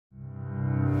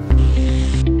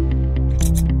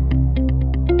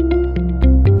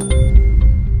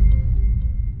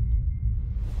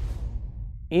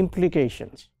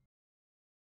Implications.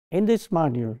 In this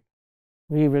module,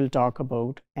 we will talk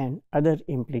about another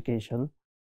implication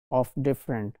of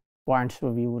different points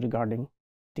of view regarding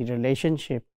the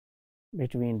relationship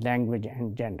between language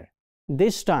and gender.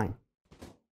 This time,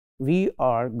 we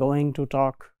are going to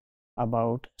talk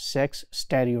about sex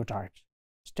stereotypes.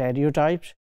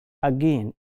 Stereotypes,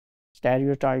 again,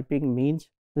 stereotyping means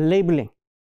labeling,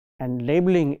 and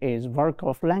labeling is work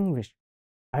of language.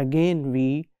 Again,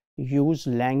 we use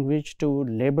language to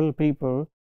label people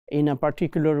in a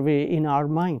particular way in our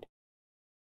mind.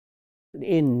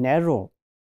 A narrow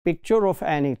picture of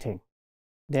anything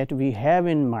that we have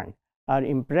in mind, our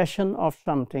impression of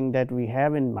something that we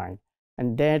have in mind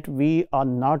and that we are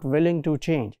not willing to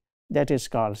change, that is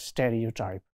called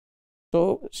stereotype.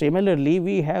 So similarly,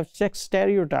 we have sex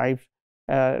stereotypes,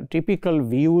 typical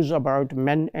views about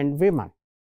men and women.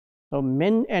 So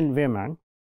men and women,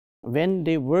 when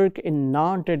they work in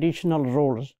non-traditional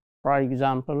roles, for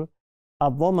example, a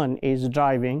woman is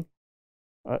driving,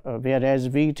 whereas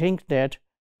we think that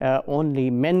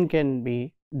only men can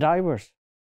be drivers,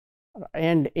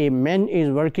 and a man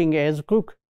is working as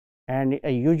cook, and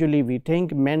usually we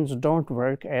think men don't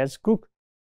work as cook.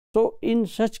 So in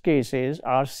such cases,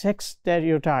 our sex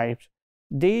stereotypes,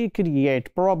 they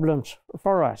create problems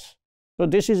for us. So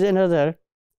this is another,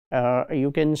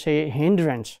 you can say,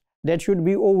 hindrance that should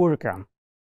be overcome.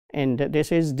 And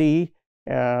this is the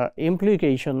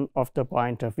implication of the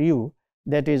point of view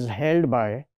that is held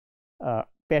by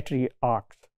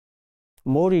patriarchs.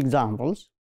 More examples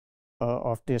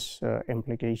of this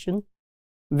implication.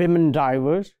 Women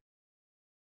drivers.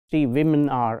 See, women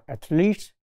are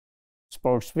athletes,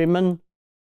 sportswomen.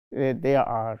 They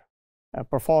are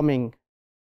performing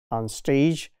on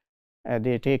stage.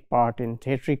 They take part in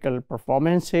theatrical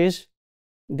performances.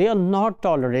 They are not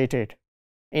tolerated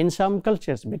in some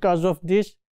cultures because of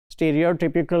this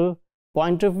stereotypical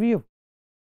point of view.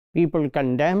 People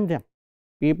condemn them.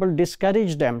 People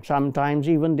discourage them. Sometimes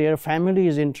even their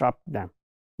families interrupt them.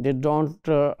 They don't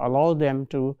allow them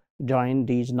to join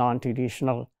these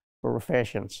non-traditional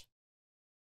professions.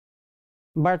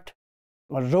 But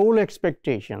role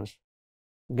expectations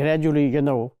gradually,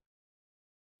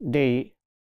 they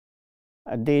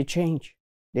change.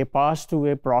 They pass through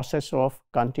a process of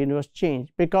continuous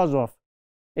change because of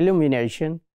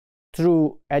illumination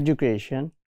through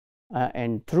education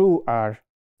and through our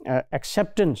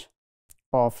acceptance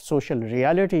of social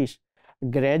realities.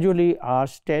 Gradually, our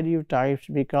stereotypes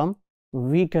become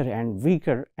weaker and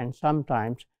weaker, and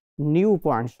sometimes new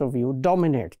points of view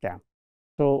dominate them.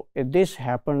 So this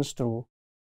happens through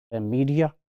the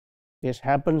media. This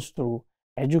happens through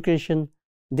education.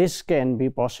 This can be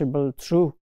possible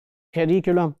through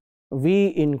curriculum.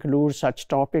 We include such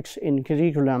topics in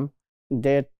curriculum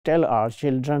that tell our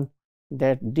children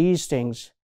that these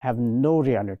things have no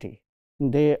reality.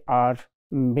 They are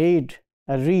made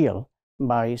real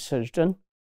by certain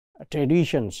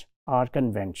traditions or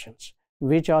conventions,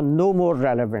 which are no more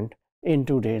relevant in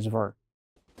today's world.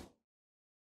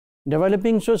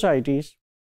 Developing societies,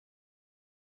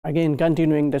 again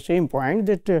continuing the same point,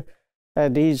 that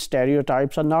these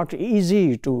stereotypes are not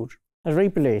easy to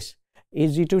replace,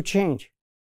 easy to change.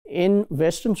 In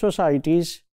Western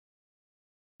societies,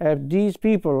 these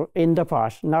people in the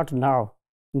past, not now,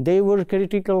 they were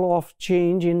critical of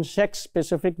change in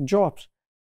sex-specific jobs.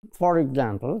 For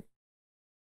example,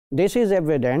 this is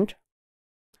evident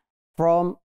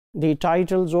from the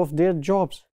titles of their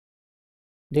jobs.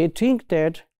 They think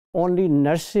that only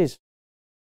nurses,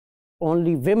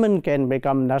 only women can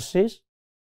become nurses,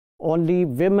 only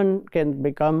women can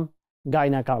become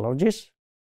gynecologists,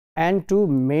 and to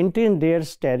maintain their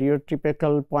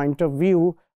stereotypical point of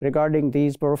view regarding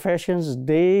these professions,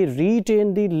 they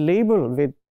retain the label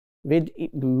with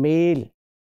male.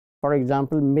 For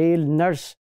example, male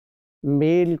nurse,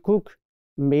 male cook,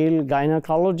 male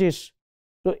gynecologist.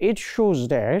 So it shows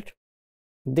that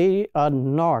they are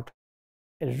not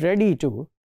ready to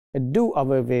do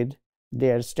away with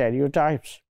their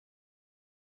stereotypes.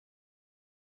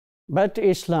 But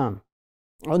Islam,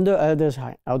 on the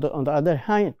other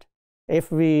hand,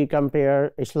 if we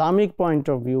compare Islamic point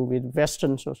of view with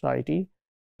Western society,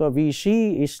 so we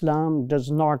see Islam does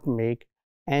not make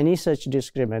any such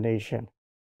discrimination.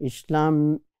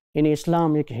 In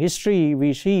Islamic history,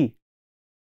 we see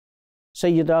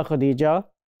Sayyida Khadija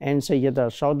and Sayyida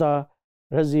Sauda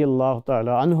Raziyallahu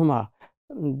Ta'ala Anhuma.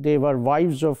 They were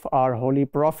wives of our Holy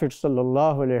Prophet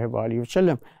Sallallahu Alaihi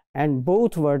Wasallam, and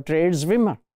both were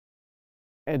tradeswomen.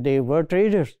 They were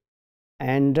traders,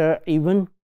 and even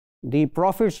the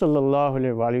Prophet Sallallahu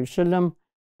Alaihi Wasallam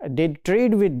did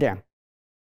trade with them.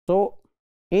 So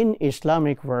in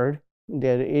Islamic world,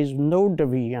 there is no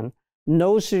division,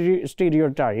 no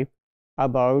stereotype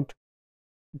about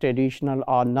traditional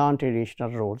or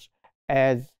non-traditional roles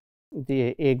as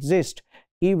they exist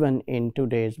even in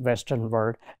today's Western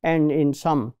world and in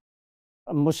some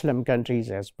Muslim countries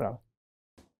as well.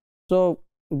 So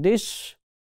this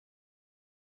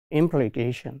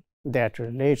implication that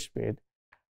relates with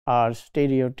our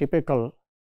stereotypical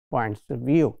points of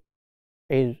view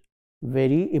is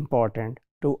very important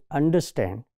to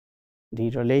understand the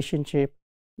relationship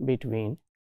between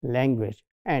language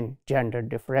and gender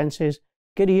differences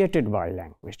created by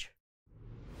language.